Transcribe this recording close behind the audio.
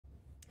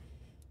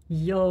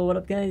Yo, what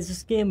up guys?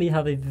 This game we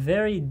have a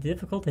very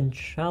difficult and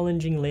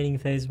challenging laning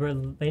phase. We're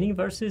laning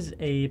versus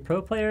a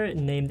pro player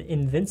named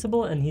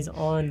Invincible, and he's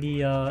on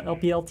the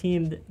LPL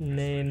team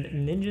named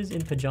Ninjas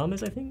in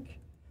Pajamas, I think.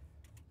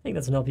 I think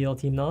that's an LPL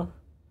team now.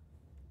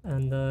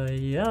 And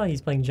yeah,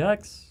 he's playing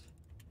Jax.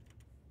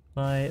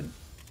 My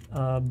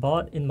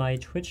bot in my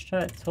Twitch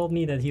chat told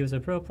me that he was a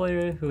pro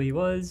player, who he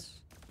was.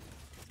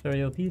 It's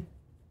very OP.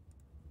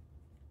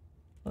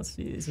 Let's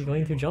see, is he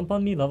going to jump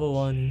on me? Level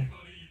 1.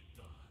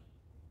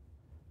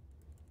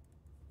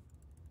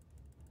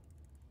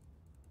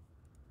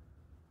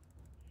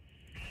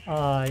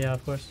 Yeah,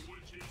 of course.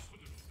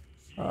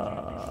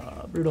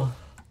 Brutal.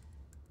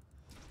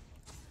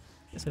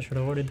 Guess I should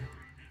have warded.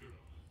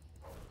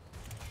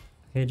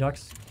 Okay,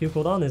 Jack's Q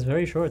cooldown is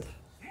very short.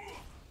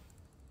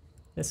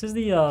 This is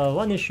the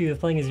one issue of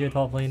playing Azir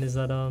top lane, is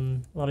that a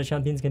lot of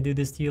champions can do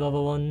this to you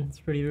level 1. It's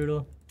pretty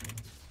brutal.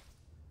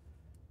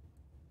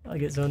 I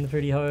get zoned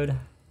pretty hard.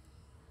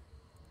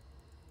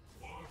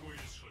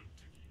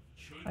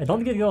 I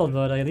don't get gold,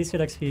 but I at least get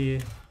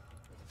XP.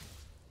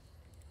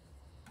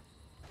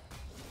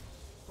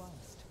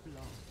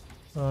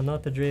 Oh,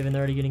 not the Draven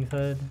already getting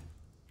fed.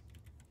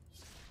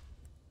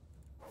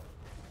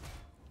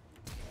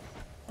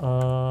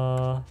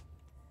 Why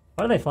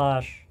do they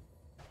flash?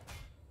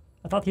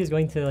 I thought he was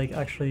going to like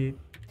actually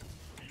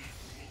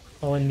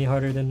all in me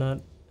harder than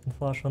that and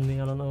flash on me.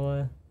 I don't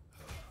know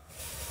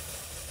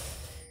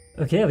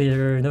why. Okay,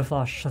 we're no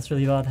flash. That's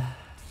really bad.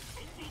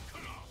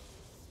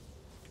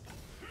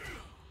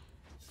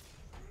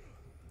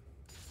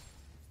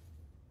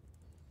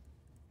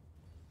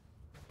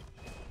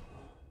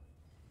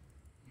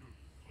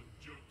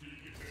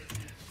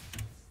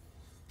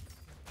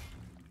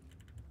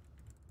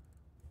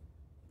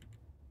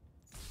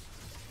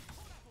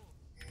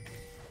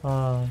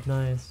 Ah,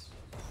 nice.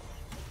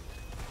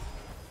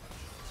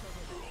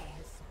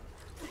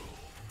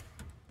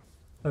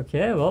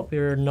 Okay, well,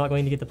 we're not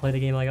going to get to play the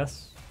game, I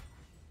guess.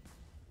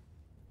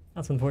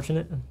 That's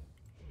unfortunate.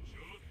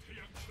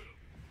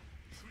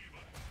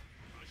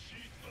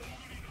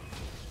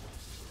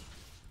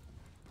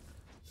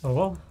 Oh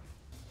well.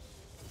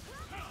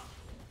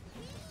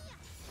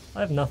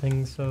 I have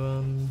nothing,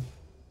 so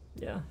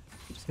yeah,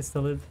 he just gets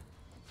to live.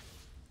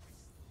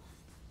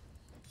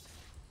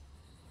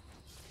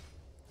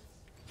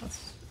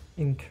 That's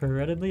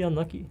incredibly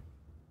unlucky.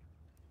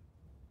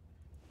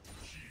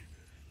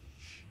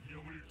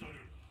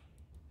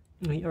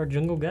 We are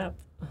jungle gap.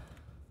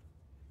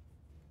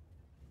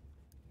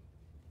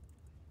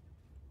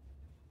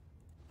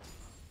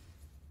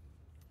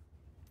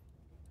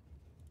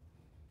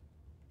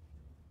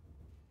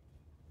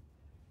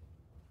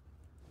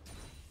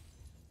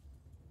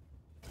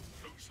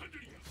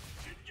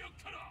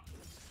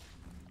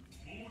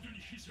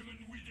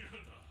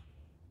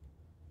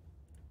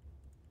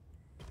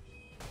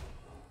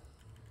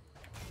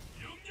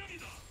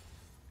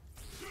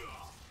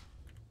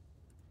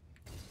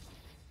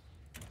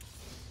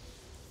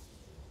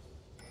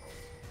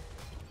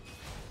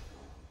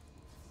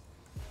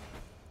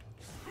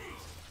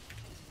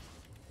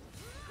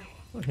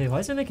 Okay, why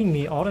is it making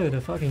me auto the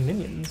fucking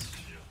minions?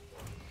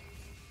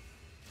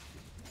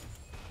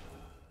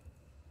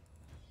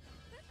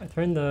 I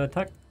turned the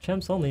attack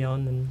champs only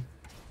on and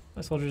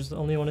my soldiers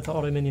only wanted to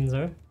auto minions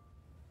there.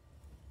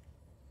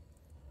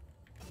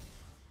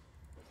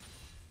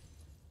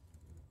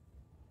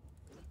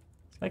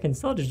 I can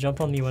still just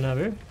jump on me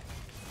whenever.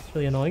 It's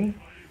really annoying.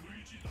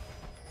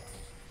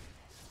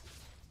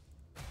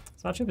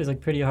 This matchup is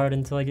like pretty hard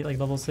until I get like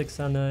level 6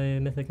 on a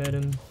mythic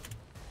item.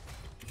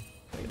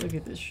 Like, look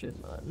at this shit,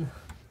 man.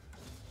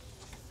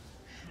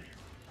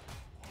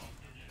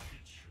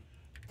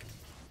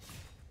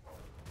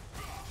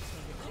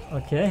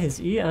 Okay, his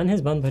E and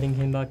his bun pudding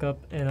came back up,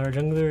 and our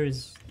jungler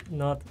is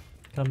not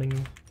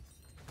coming.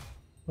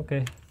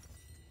 Okay.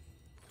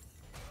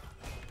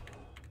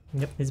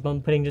 Yep, his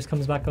bun pudding just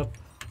comes back up.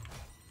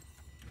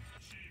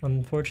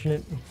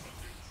 Unfortunate.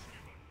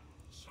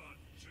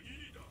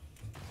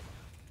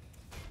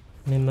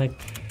 I mean, like,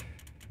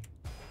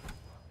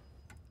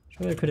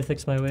 surely I could have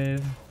fixed my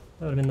wave.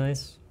 That would have been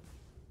nice.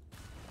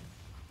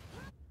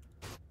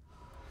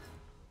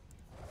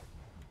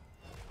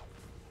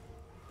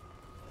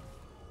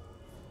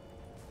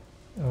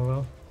 Oh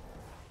well.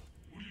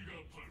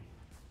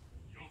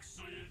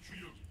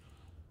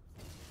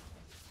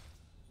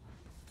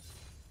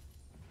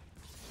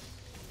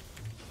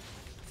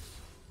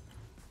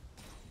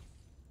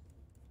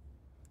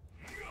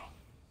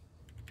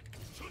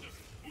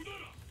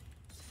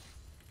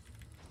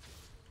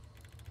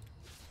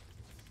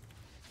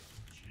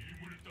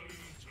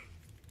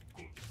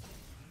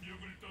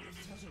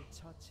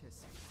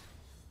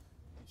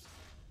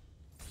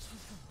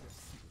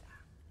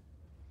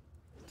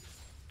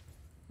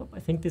 Oh, I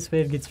think this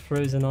wave gets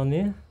frozen on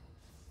me.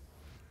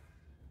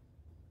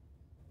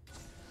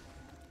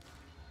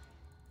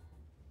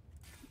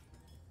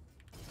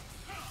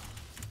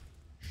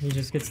 He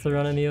just gets to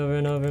run at me over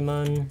and over,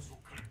 man.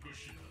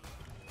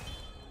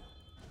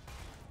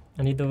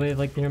 I need the wave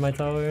like near my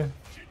tower,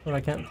 or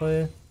I can't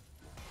play.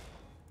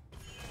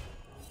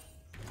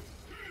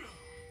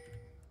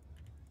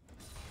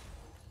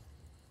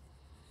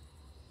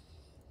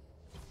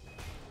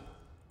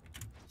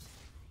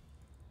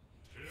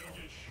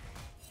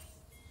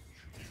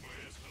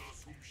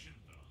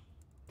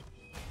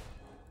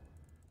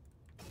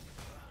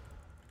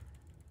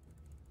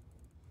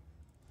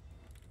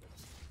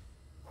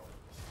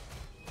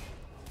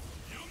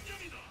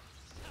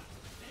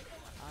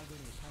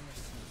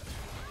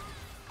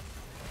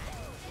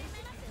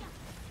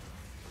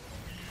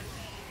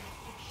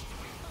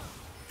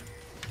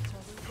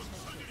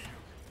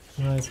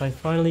 Nice, I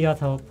finally got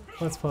help.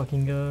 Let's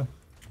fucking go.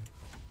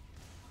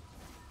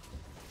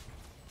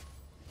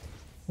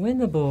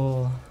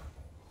 Winnable.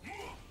 I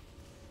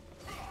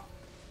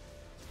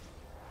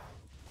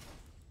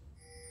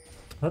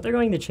thought they're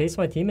going to chase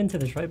my team into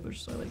the tribe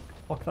bush, so I like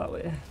walk that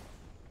way.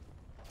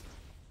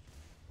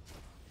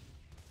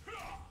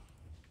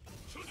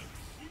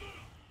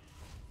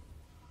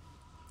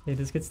 Okay,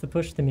 this gets the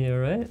push to me,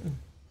 alright?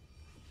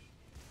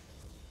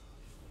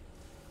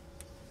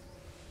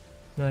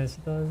 Nice,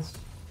 it does.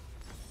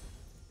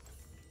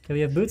 Okay,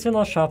 we have boots and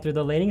lost shop through.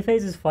 The laning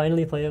phase is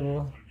finally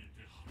playable.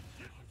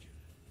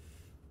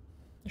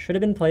 Should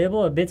have been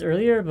playable a bit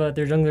earlier, but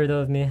their jungler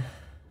dove me.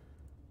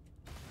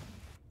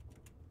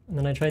 And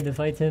then I tried to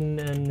fight him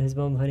and his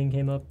bomb fighting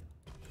came up.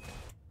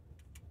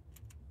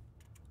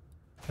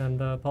 And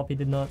Poppy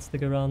did not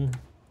stick around.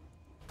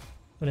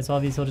 When it's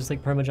obvious he'll just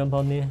like perma jump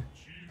on me.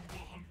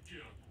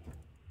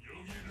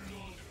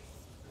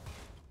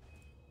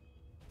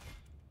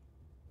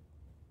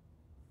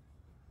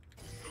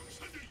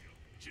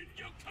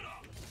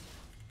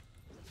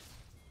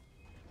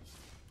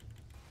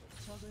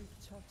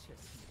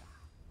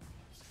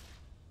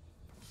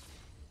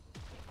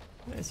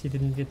 Nice, he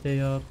didn't get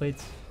the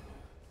plates.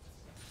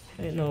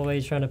 Ain't no way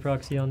he's trying to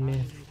proxy on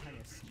me.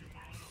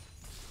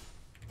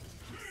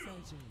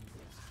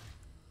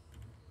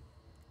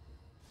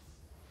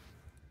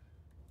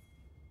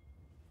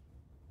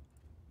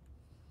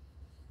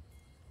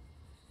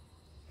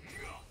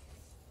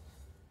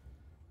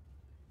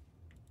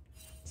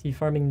 Is he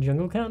farming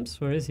jungle camps?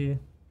 Where is he?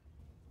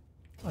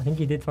 I think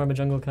he did farm a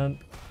jungle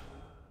camp.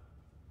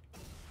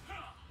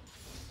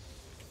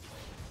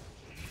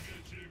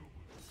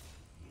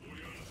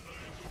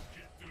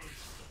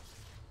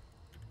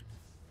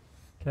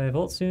 Okay,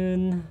 vault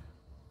soon.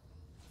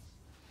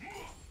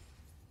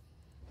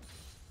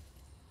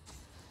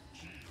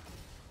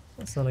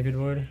 That's not a good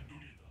word.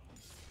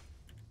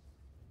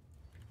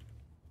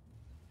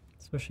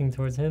 Swishing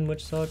towards him,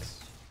 which sucks.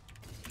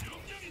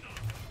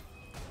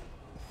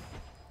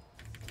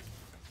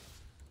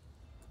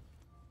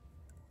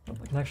 Oh,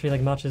 I can actually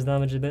like match his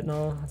damage a bit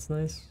now. That's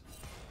nice.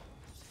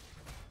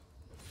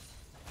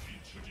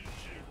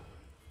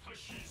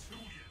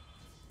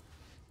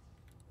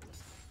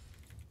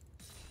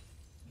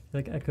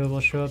 Like Echo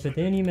will show up at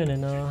any minute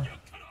now.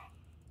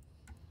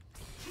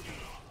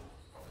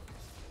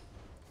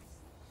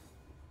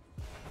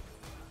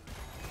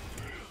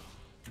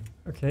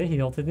 Okay, he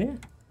ulted me.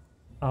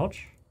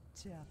 Ouch.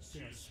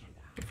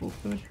 Full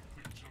food.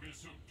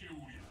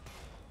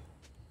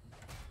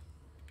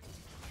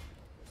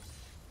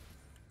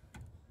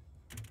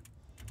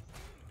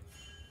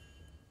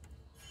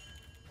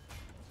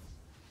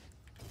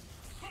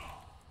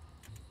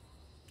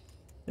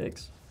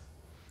 Thanks.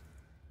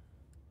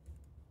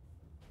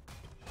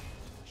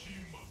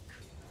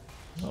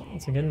 Oh,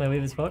 once again, my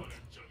wave is fucked.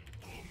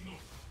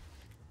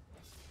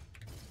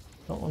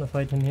 Don't want to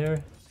fight him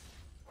here.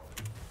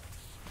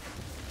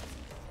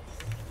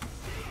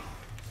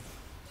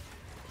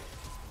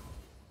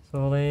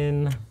 So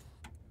lame.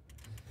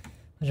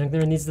 The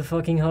jungler needs to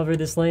fucking hover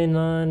this lane,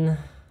 man.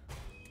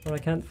 Or I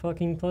can't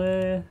fucking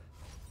play.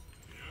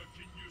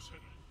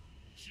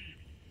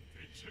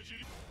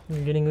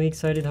 I'm getting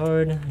weak-sided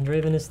hard, and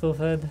Draven is still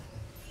fed.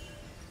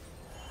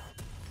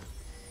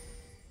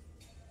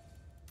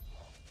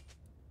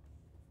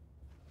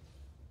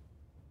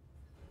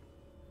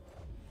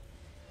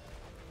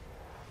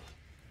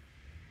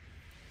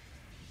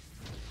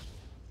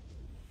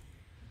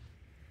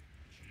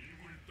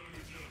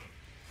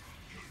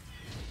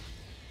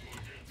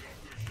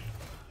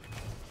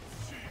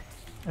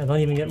 I don't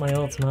even get my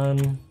ult,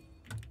 man.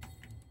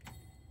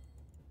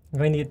 I'm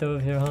going to get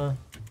dove here, huh?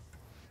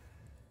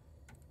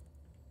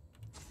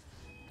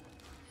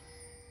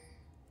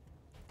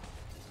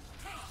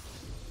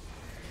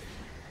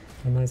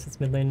 Oh, nice, it's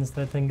mid lane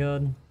instead, thank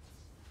god.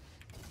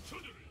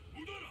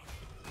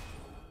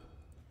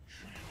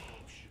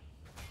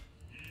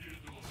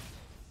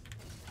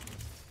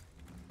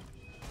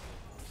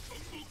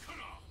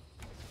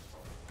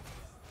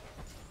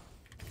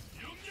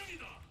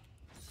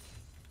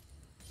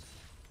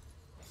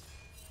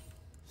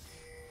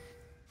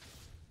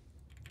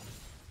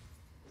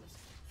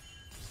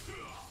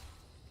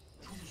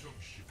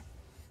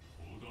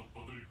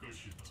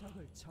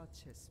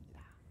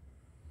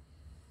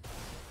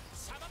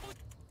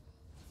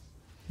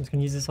 I'm just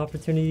gonna use this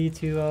opportunity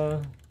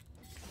to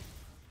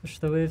push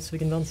the wave so we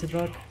can bounce it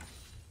back.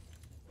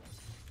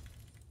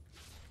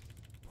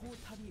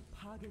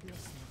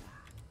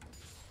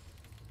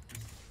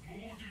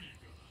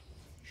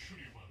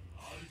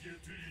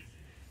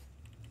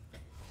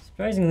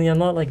 Surprisingly, I'm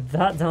not like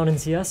that down in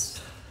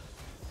CS,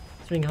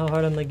 considering how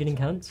hard I'm like getting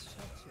camped.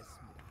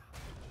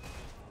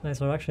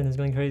 Nice, our action is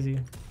going crazy.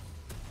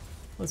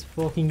 Let's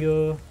fucking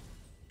go.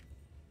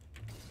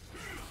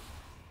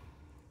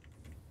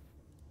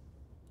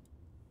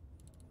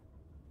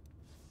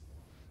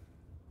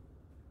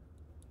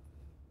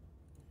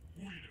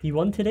 He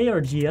won today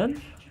or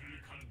GM?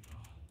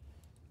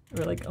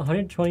 Or like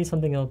 120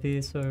 something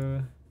LP,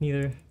 so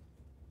neither.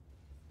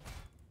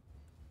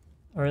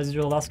 Our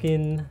Ezreal last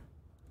game,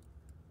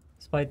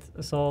 despite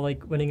us all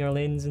like winning our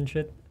lanes and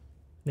shit,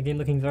 the game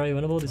looking very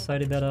winnable,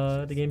 decided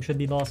that the game should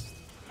be lost.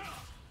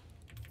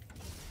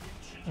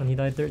 And he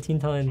died 13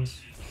 times.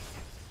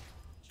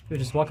 He would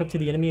just walk up to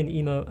the enemy and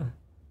emote.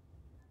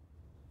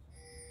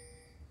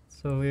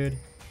 So weird.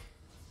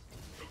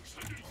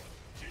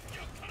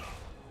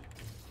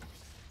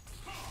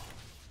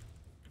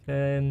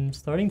 Okay, I'm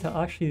starting to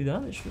actually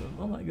damage him.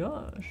 Oh my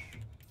gosh.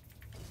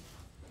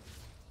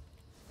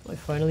 I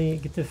finally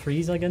get to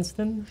freeze against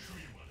him.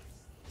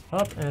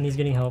 Up, and he's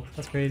getting help.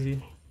 That's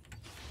crazy.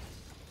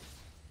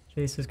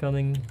 Chase is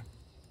coming.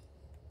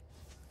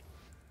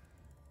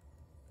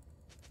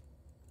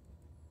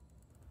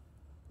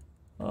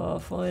 Oh,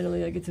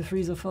 finally I get to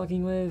freeze a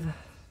fucking wave.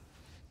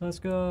 Let's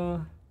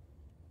go.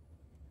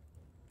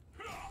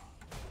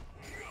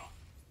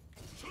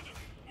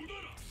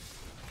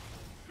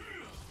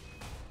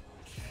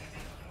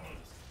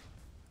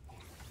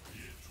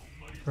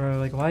 Bro,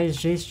 like, why is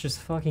Jace just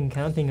fucking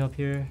camping up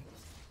here?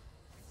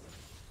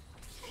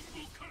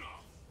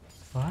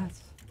 What?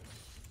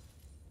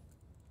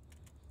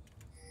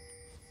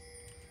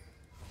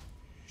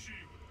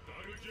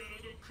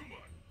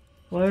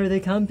 Why are they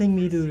camping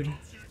me, dude?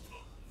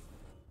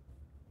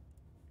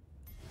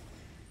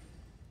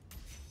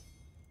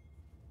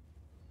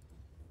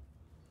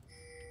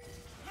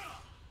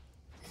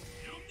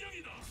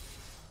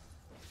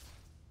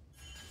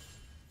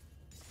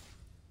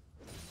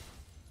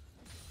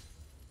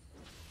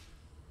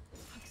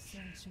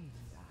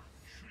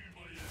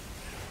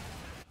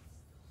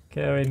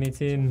 Carry me,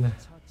 team.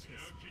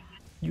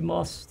 You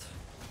must.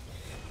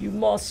 You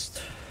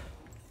must.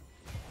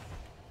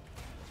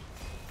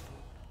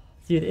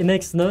 Dude, it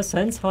makes no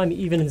sense how I'm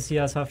even in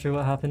CS after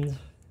what happened.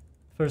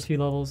 First few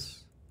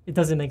levels. It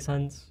doesn't make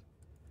sense.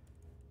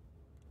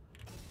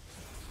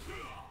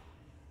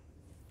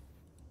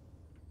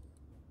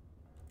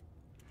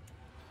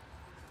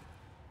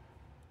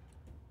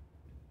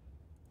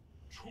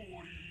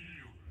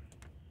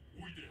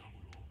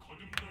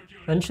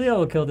 Eventually I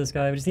will kill this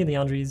guy, we just need the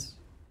Andres.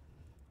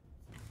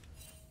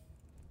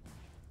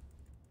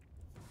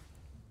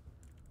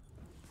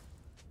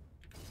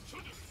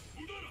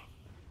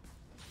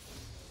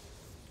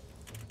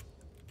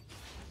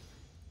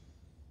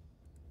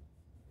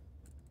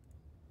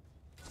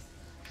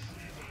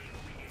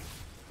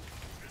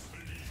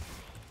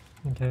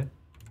 Okay.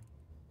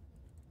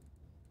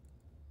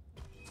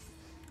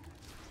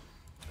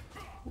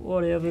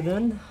 Whatever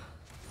then.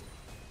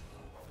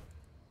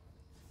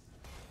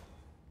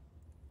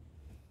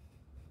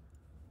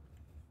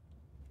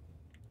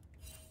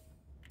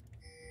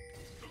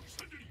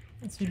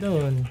 What's he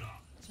doing?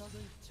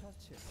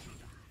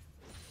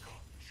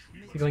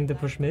 Is he going to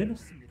push mid?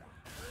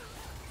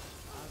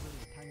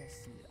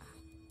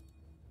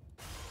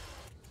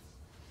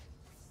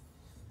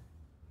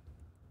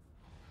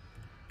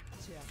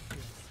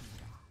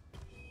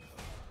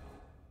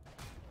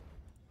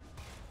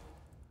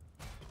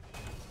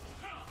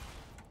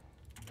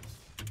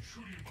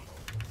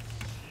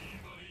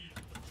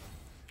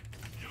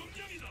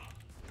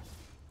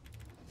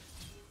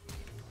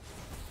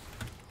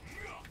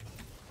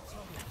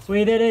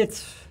 We did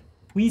it!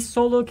 We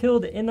solo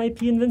killed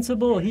NIP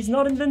Invincible! He's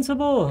not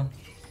invincible!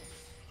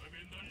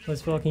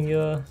 Let's fucking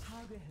This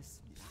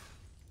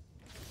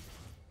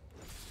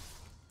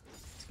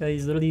guy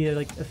is literally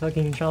like a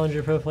fucking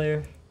challenger pro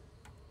player.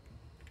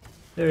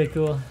 Very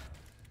cool.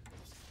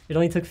 It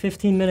only took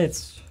 15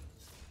 minutes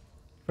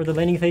for the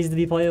laning phase to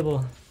be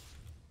playable.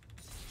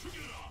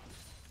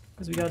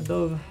 Because we got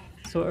dove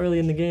so early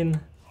in the game.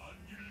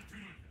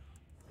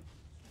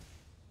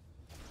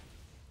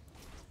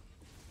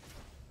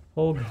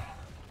 Hold.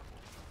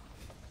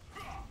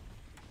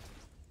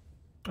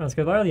 Let's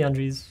go viral the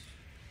Andres.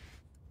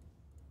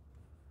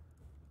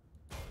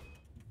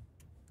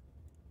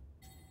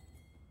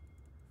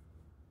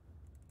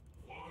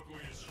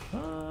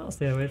 I'll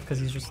stay away because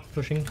he's just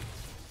pushing.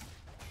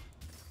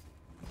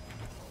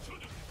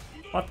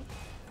 What?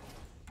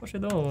 What's he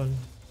doing?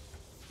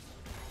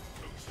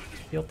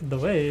 He ulted the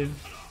wave.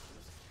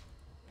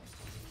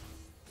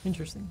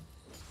 Interesting.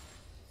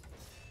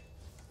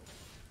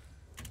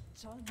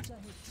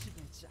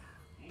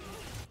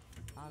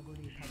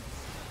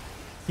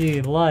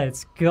 Dude,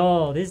 let's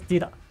go. This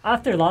dude,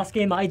 after last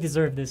game, I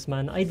deserve this,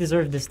 man. I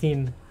deserve this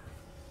team.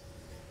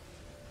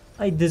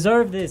 I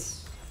deserve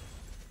this.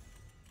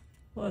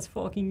 Let's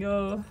fucking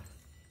go.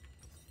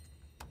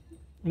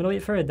 I'm gonna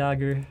wait for a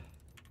dagger.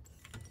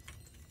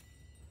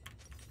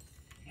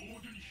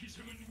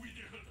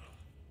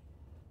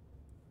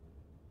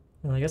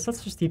 Well, I guess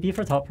let's just TP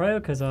for top prio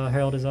because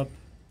Herald is up.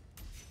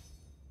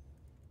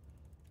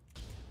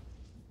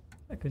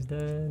 Echo's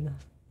dead.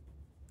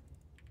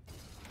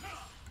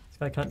 This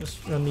guy can't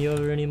just run me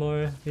over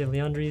anymore. We have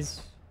Leandries.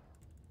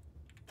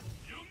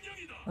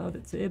 Oh, the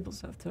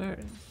tables have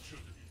turned.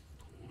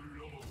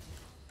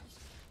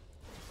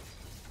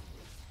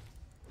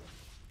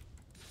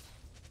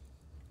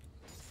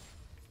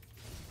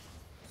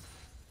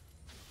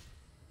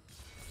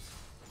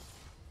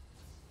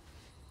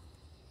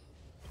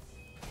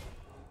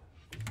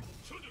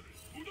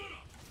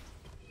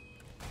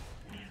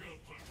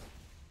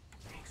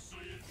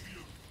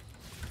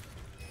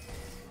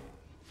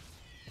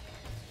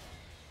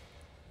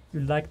 You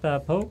like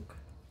that poke?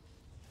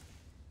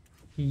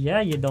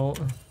 Yeah, you don't.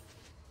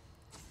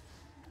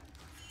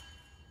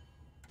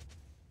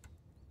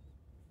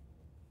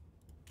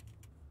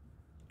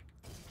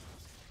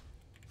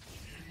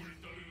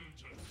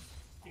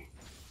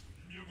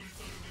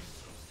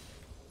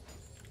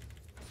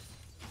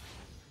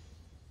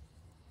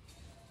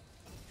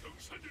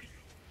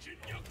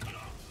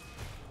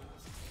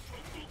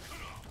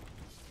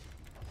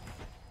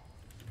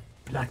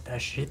 Like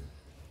that shit.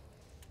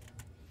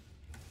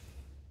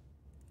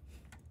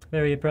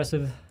 Very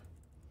oppressive.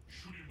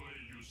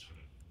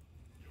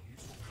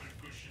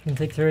 Can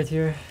take turret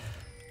here.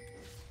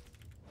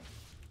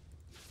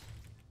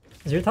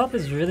 Your top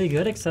is really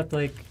good, except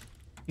like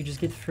you just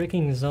get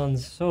freaking zoned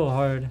so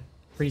hard.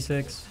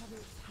 3-6. So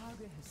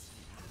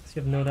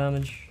you have no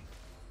damage.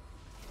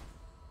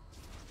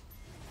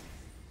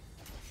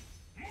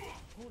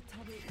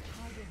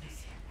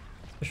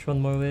 Push one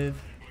more wave.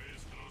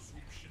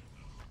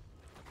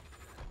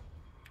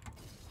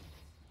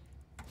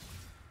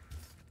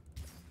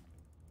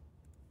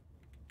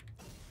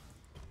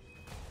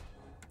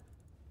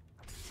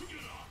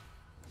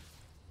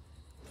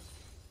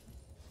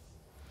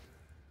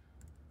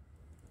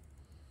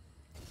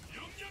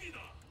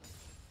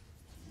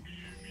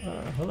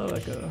 Hello,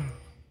 Echo.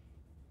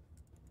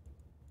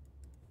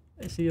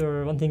 I see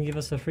you're wanting to give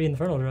us a free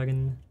Infernal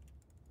Dragon.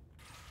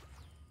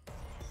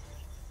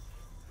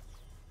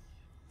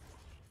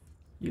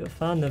 You a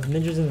fan of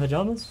ninjas in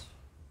pajamas?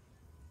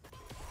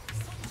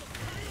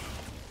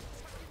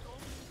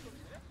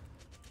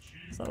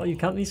 Is that why you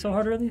camped me so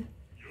hard early?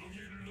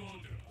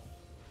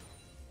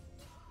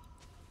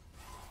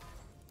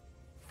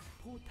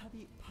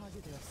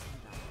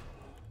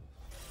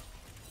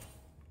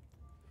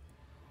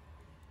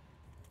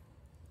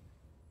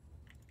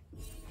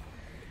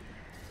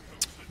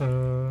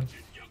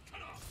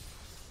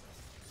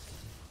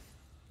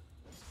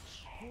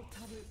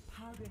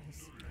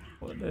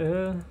 What the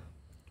hell?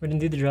 We didn't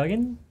do the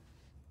dragon?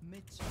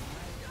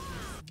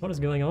 What is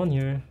going on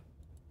here?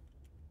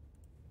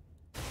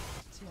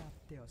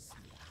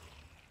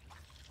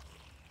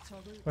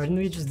 Why didn't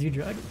we just do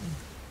dragon?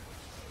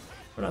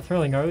 We're not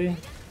throwing, are we?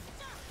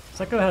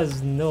 Seko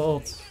has no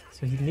ult,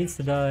 so he needs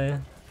to die.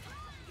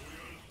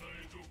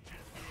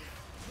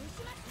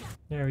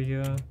 There we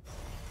go.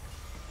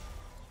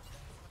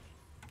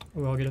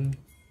 Oh, I'll get him.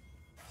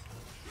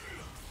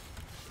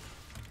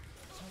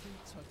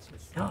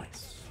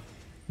 Nice.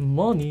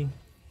 Money.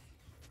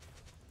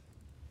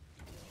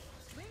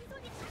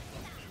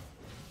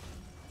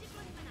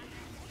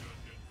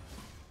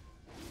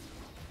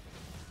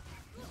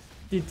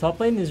 Dude, top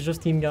lane is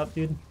just team gap,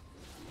 dude.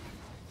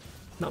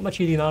 Not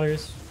much ED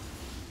matters.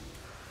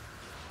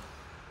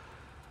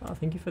 Oh,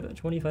 thank you for that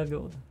 25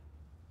 gold.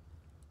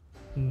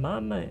 My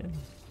man.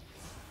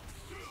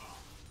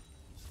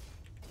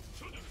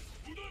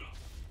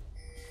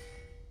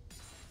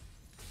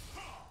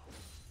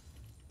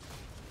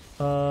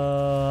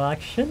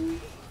 Action?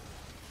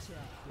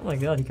 Oh my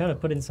god, he kind of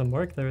put in some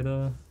work there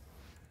though.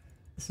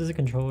 This is a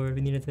controller,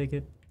 we need to take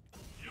it.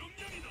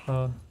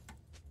 It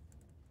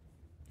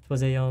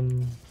was a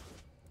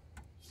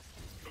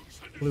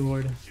blue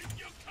ward.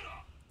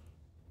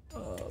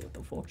 What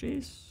the fuck,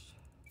 jeez?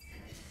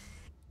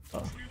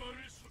 Oh.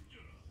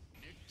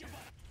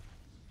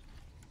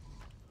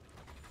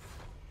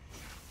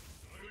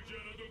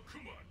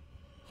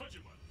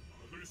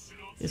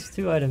 It's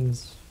 2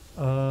 items.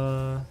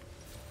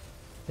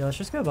 Yeah, let's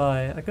just go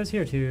by. Echo's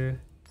here too.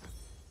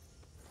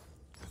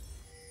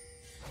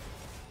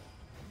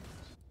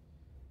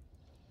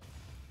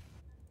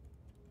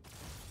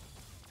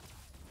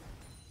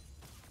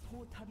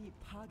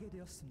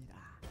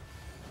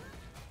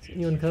 Is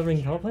anyone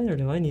covering top lane or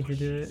do I need to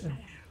do it?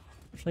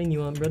 Which lane you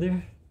want,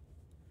 brother?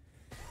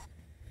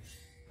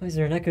 Why is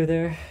there an Echo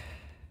there?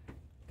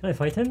 Can I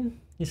fight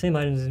him? He's same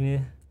items as me.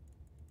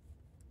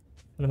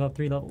 And I'm up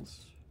 3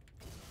 levels.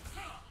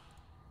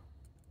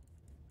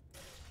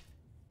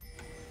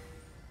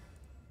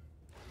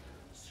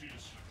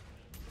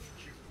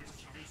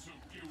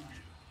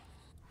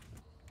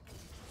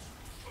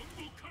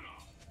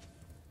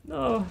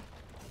 No.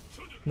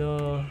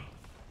 No.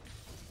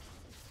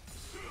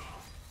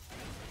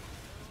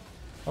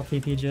 I'll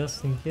TP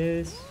just in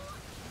case.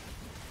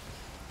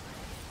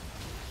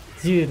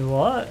 Dude,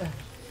 what?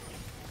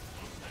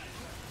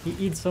 He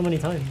eats so many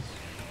times.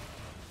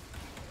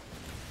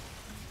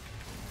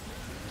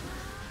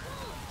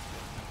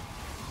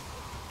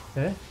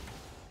 Okay.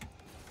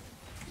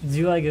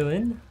 Do I go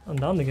in? I'm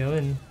down to go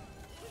in.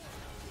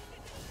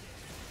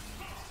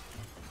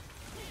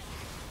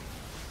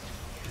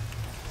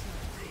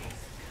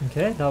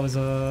 Okay, that was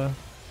I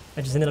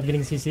just ended up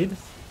getting CC'd.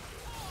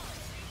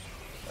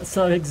 That's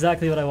not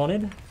exactly what I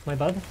wanted. My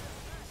bad.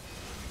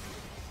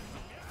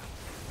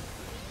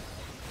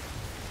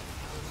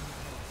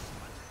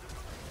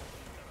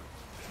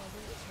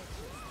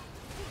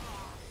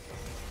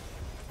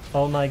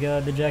 Oh my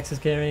god, the Jax is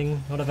carrying.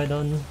 What have I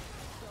done?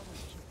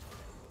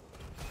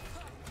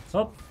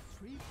 Oh.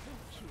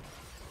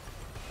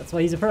 That's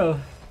why he's a pro.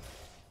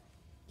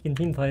 He can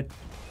team fight.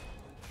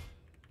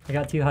 I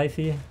got 2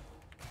 hyphy.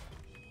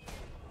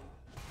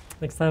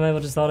 Next time I will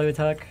just auto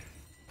attack.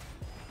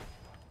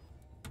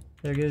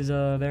 There goes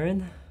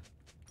Baron.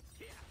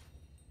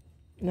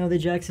 Now the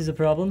Jax is a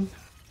problem.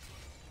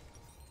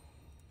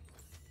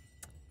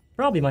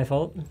 Probably my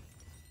fault.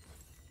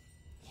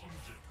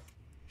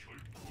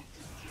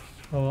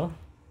 Oh well.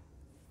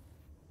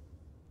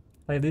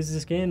 If I lose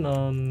this game,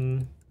 I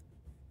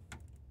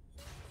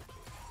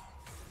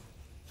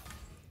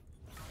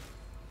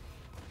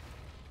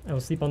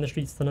will sleep on the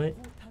streets tonight.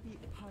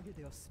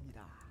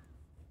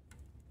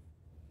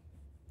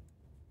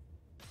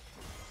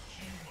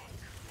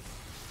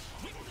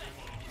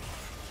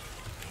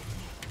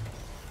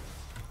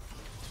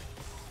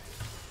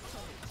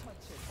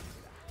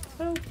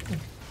 Oh.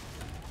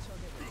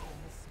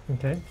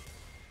 Okay.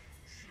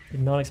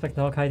 Did not expect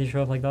the Hawkeye to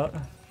show up like that.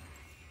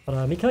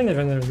 But me killing the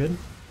jungler was good.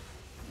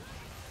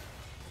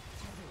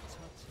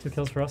 2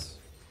 kills for us.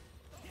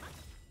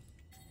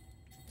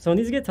 So I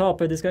need to get top,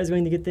 but this guy's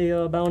going to get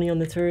the bounty on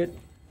the turret.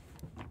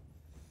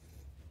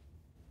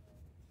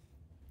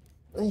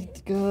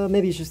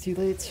 Maybe it's just too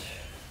late.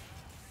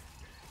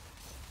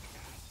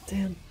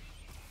 Damn.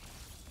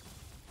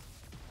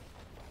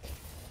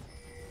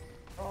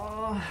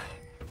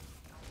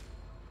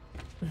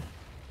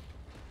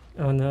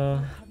 Oh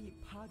no.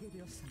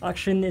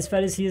 Action, as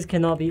fat as he is,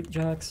 cannot beat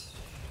Jax.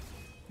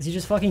 Is he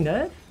just fucking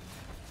dead?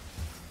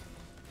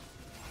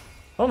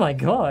 Oh my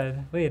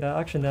god. Wait, that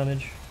action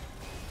damage.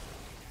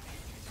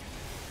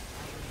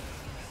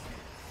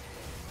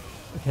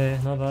 Okay,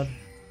 not bad.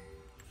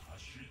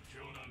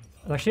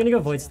 I'm actually gonna go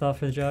Void Staff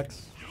for the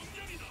Jax.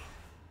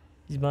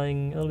 He's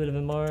buying a little bit of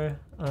MR,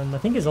 and I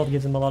think his ult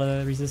gives him a lot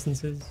of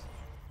resistances.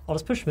 I'll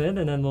just push mid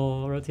and then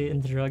we'll rotate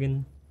into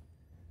Dragon.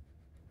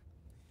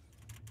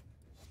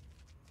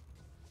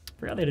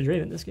 Forgot they had a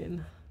Draven this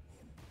game.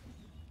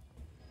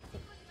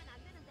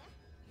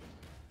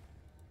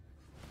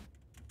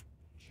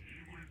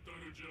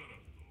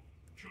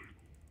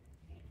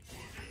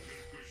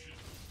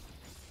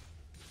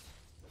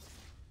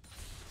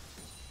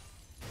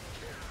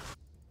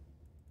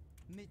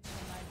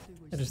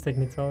 I just take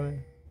mid tower.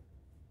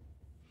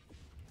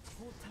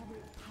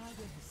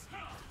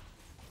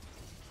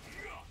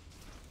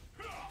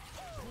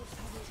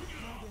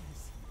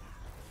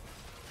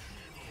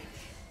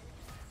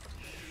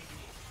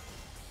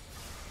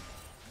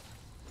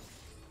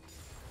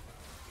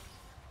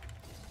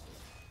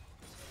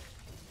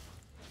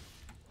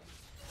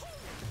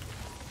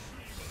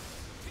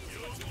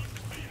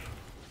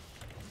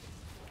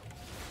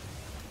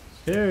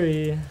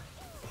 Scary.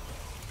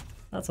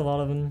 That's a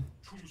lot of them.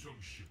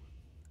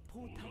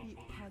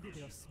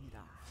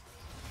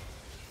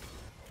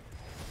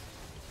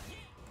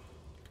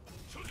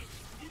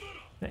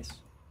 Nice.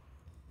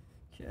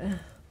 Okay.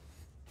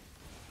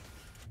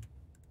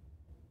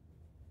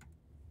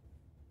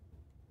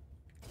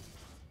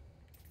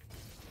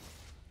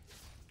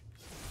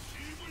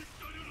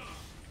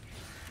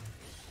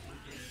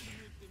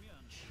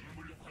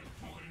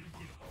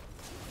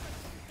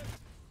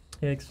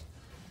 Yikes.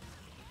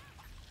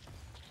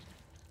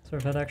 So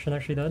if that action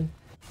actually died?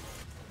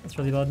 That's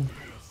really bad.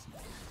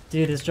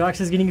 Dude, this Jax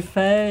is getting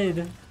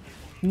fed!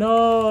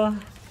 No!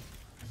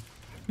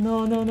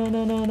 No, no, no,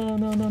 no, no, no,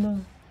 no, no,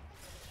 no.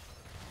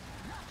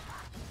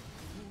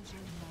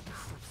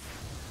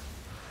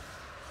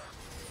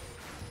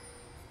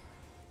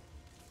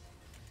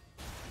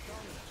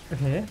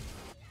 Okay.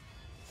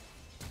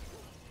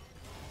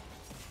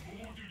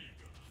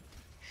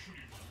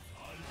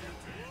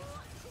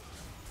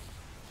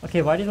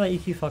 Okay, why did my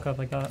EQ fuck up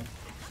like that?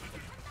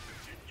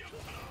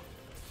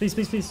 Please,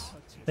 please, please.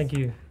 Thank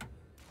you.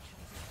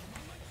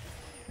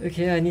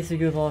 Okay, I need to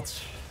go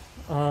bot.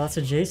 That's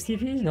a Jace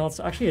TP? No, it's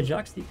actually a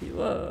Jax TP.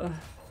 Whoa.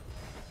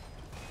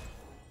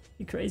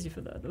 You crazy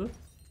for that, though.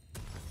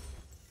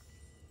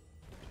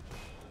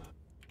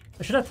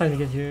 I should have time to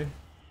get here.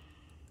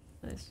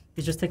 Nice.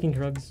 He's just taking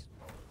Krugs.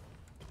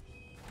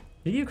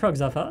 Did you Krugs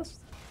that fast?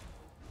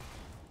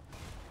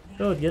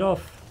 Dude, get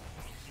off.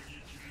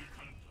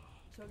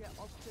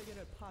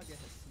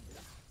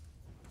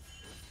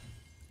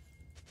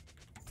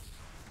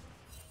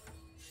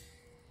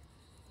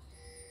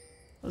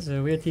 That was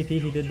a weird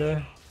TP he did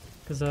there.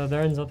 Because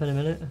Baron's up in a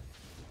minute.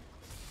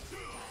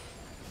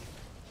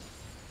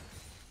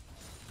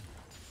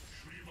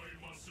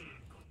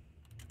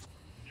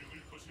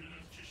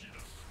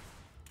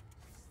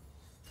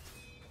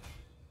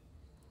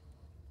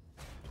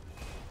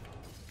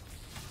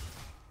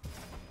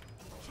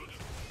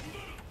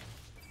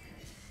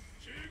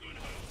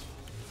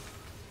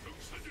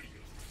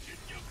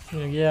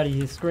 Get out of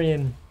here,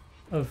 scream.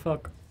 Oh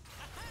fuck.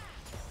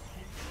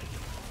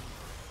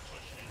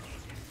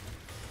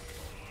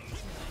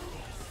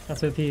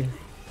 That's OP.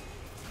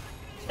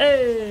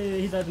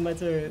 Hey, he died in my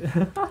turret.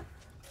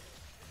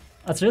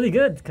 That's really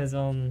good, because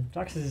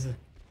Jax is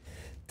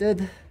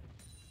dead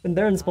when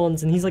Baron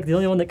spawns, and he's like the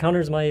only one that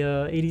counters my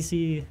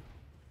ADC,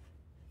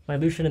 my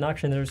Lucian in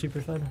action that are super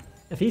fun.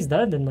 If he's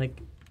dead, then like,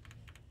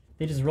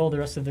 they just roll the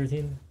rest of their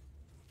team.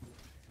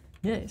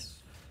 Nice.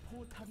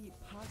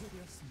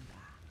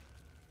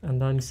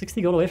 And I'm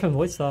 60 gold away from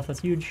Void Staff, that's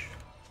huge.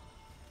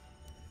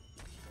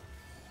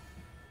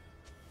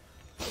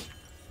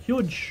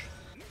 Huge!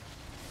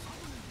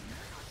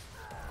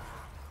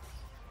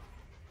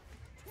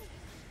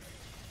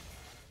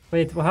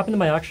 Wait, what happened to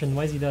my action?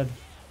 Why is he dead?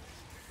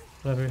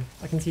 Whatever,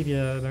 I can see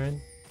the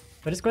Baron.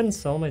 If I just go ahead and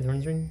sell my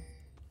Thorns Ring?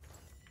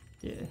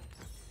 Yeah.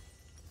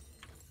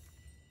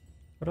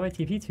 Where do I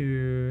TP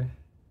to?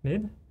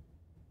 Mid?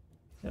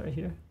 Yeah, right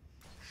here.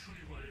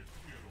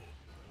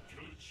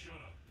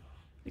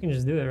 You can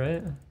just do it,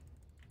 right?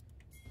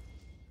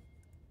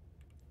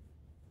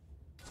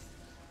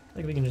 I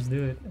think we can just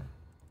do it.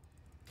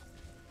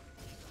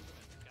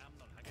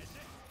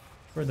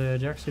 For the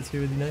Jax hits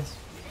here would be nice.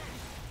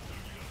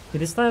 Okay,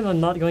 this time I'm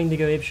not going to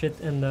go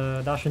apeshit and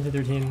dash into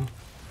their team.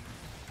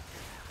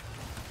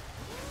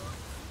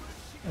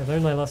 I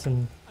learned my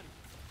lesson.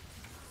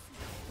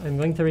 I'm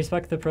going to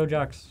respect the pro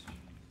Jax.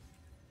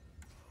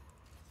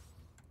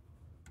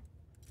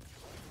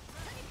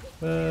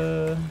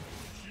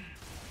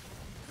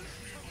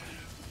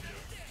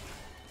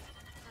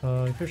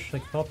 Push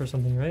like top or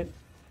something, right?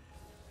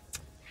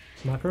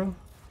 Macro?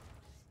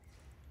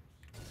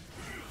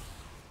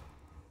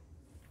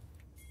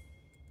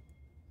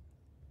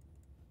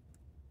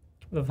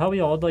 Of how we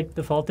all like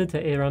defaulted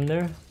to A-run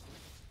there.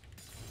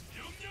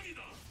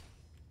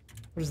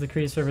 What has the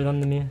Kree server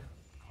done to me?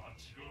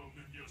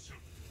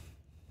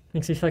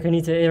 Makes me feel like I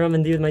need to A-run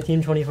and deal with my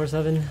team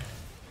 24/7.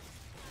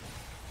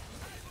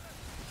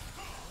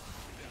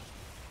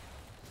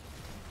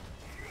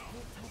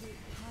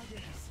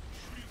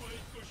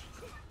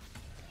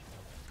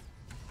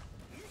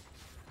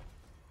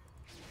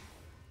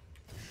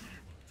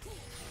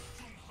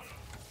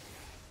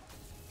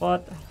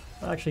 What?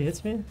 That actually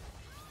hits me?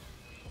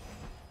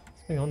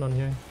 What's going on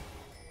here?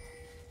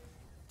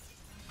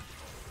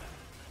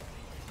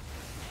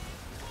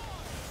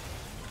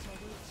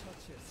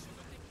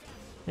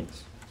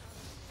 Thanks.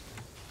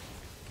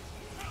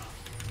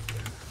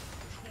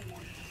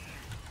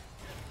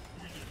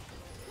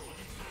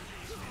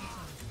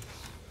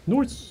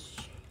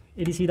 North!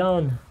 ADC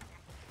down.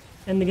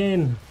 End the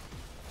game.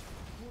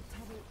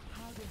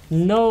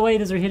 No way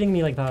those are hitting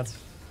me like that.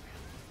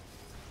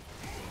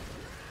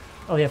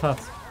 Oh yeah,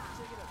 fast.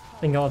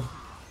 Thank God.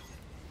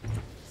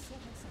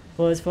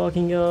 Let's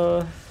fucking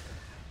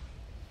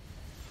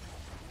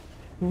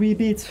we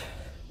beat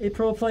a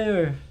pro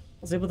player. I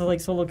was able to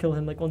like solo kill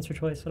him like once or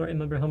twice. I don't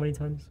remember how many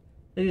times.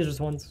 Maybe it was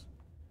just once.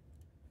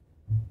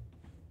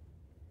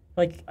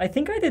 Like, I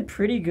think I did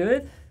pretty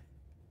good.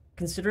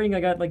 Considering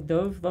I got like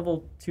Dove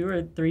level 2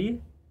 or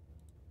 3.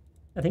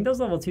 I think that was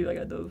level 2 I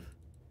got Dove.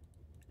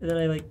 And then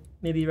I like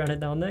maybe ran it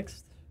down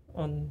next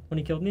on when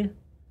he killed me.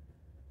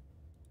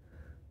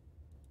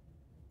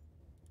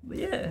 But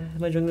yeah,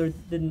 my jungler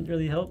didn't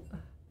really help.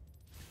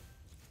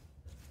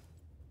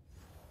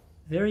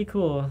 Very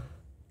cool.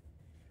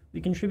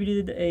 We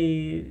contributed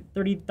a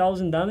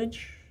 30,000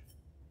 damage.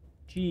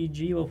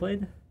 GG, well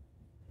played.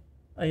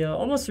 I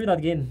almost threw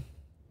that game.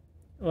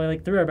 Well, I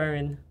like threw our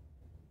Baron.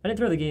 I didn't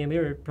throw the game. We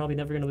were probably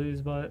never gonna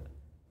lose, but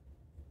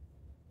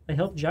I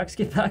helped Jax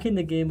get back in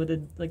the game with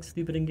a like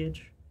stupid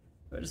engage.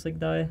 Or just like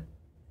die.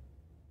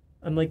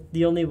 I'm like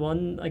the only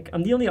one. Like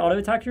I'm the only auto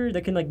attacker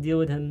that can like deal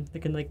with him.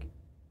 That can like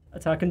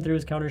attack him through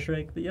his counter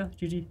strike. But yeah,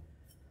 GG.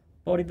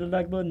 Body the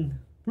back button.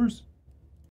 Peace.